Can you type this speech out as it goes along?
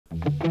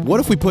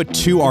What if we put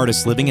two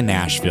artists living in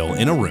Nashville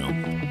in a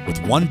room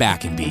with one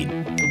backing beat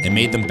and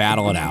made them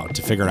battle it out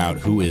to figure out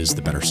who is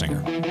the better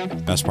singer?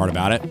 Best part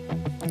about it?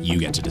 You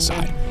get to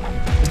decide.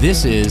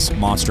 This is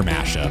Monster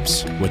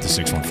Mashups with the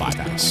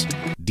 615 House.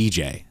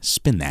 DJ,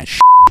 spin that shit.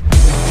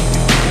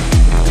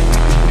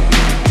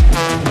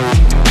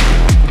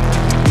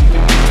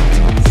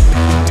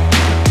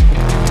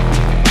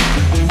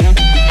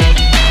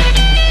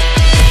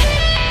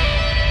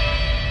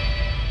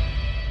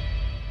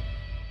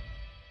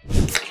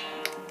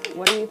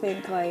 What do you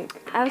think, like?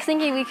 I was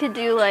thinking we could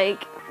do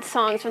like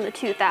songs from the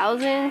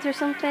 2000s or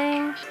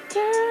something.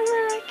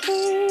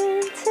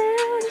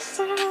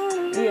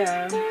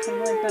 Yeah, something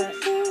like that.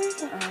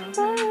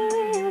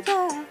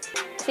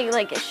 I think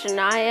like a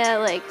Shania,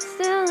 like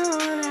still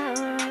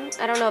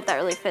I don't know if that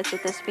really fits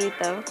with this beat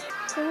though.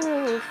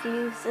 A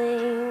few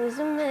things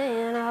a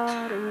man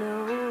ought to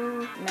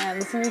know. Man,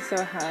 this is gonna be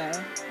so high.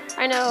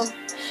 I know.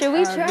 Should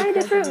we try a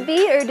different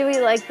beat or do we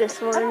like this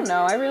one? I don't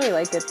know. I really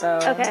like it though.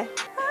 Okay.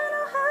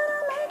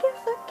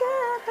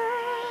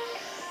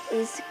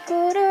 It's a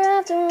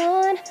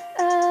 1:15.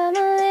 I'm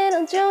a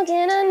little drunk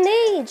and I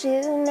need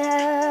you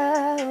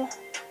now.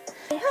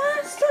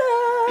 I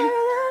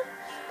start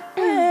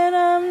when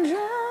I'm driving.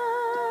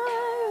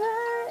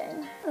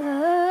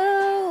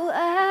 Oh,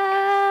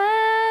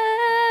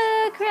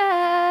 I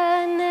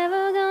cry,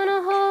 never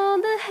gonna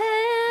hold the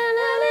hand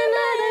of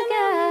another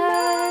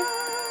guy.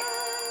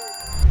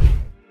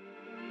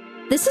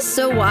 This is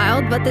so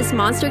wild, but this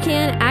monster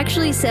can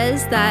actually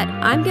says that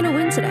I'm gonna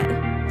win today.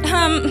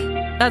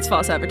 That's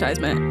false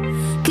advertisement.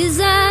 'Cause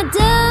I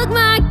dug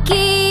my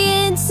key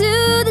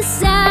into the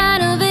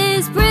side of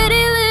his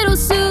pretty little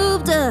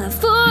souped up